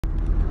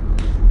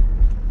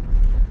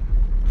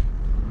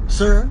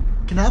Sir,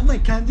 can I have my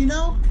candy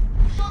now?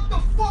 Shut the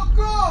fuck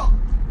up!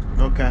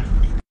 Okay.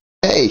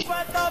 Hey,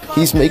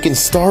 he's making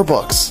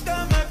Starbucks.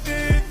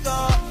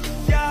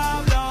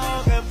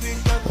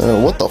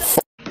 What the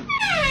fuck?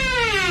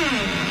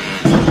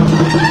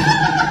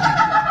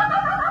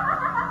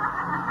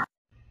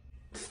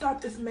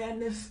 Stop this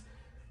madness.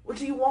 What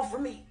do you want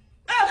from me?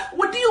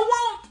 What do you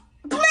want?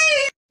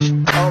 Please!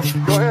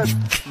 Go ahead.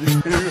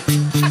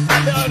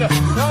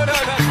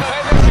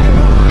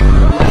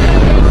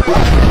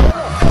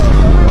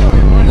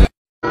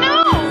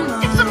 No,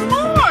 it's a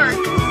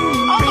morgue.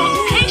 All those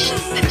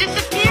patients that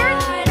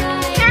disappeared,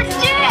 they're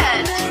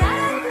dead.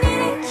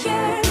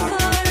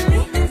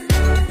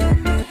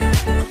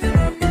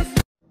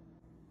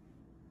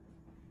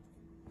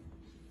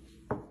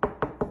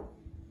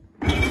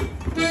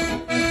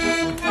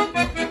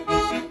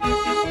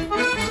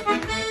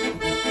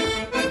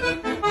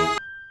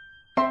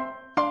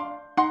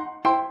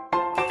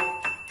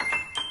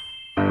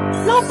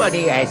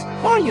 Nobody asked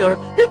for your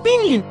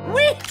opinion.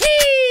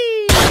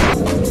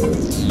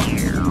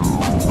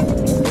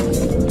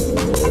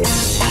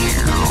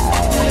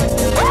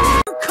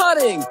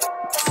 Cutting!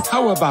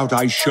 How about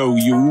I show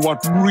you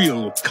what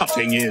real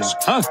cutting is,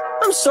 huh?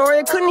 I'm sorry,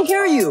 I couldn't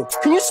hear you.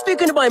 Can you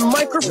speak into my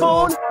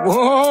microphone?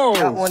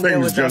 Whoa!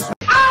 Things just...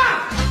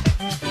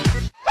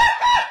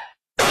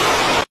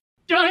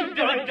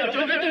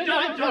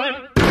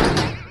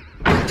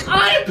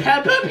 I'm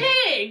Peppa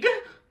Pig.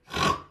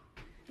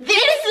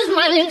 This is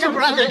my little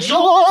brother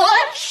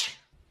George.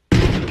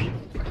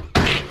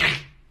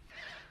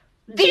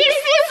 This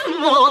is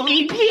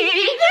Mommy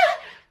Pig.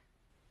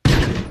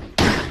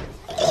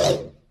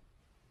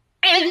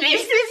 And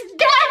this is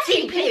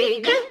Daddy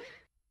Pig.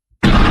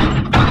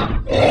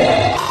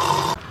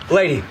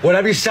 Lady,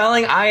 whatever you're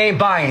selling, I ain't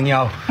buying,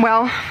 yo.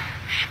 Well,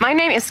 my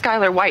name is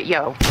Skylar White,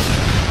 yo.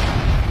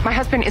 My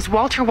husband is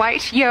Walter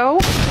White, yo.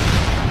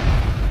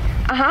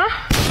 Uh-huh.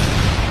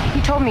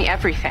 He told me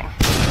everything.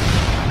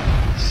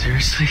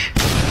 Seriously?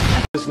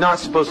 I was not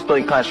supposed to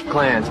play Clash of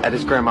Clans at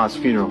his grandma's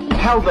funeral.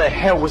 How the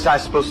hell was I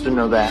supposed to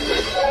know that?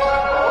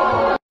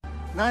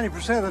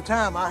 90% of the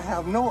time, I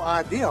have no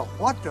idea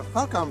what the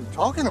fuck I'm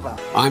talking about.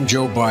 I'm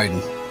Joe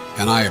Biden,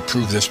 and I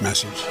approve this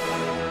message.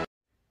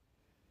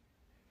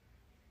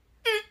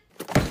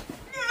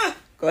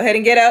 Go ahead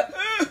and get up.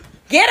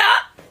 Get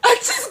up! I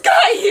just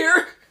got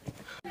here!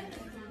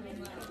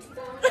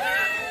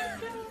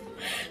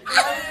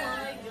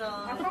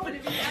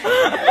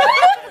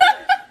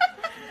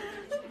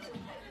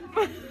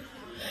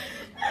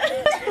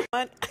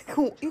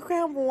 You can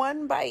have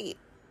one bite.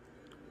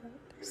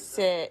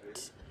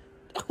 Sit.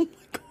 Oh my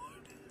god.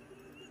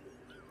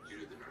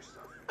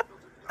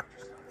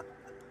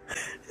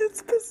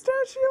 It's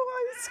pistachio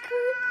ice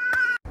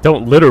cream.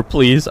 Don't litter,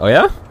 please. Oh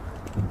yeah?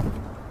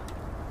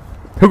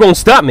 Who gonna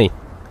stop me?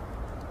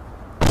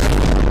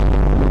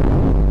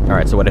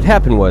 Alright, so what had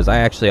happened was I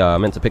actually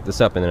meant to pick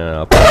this up and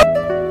then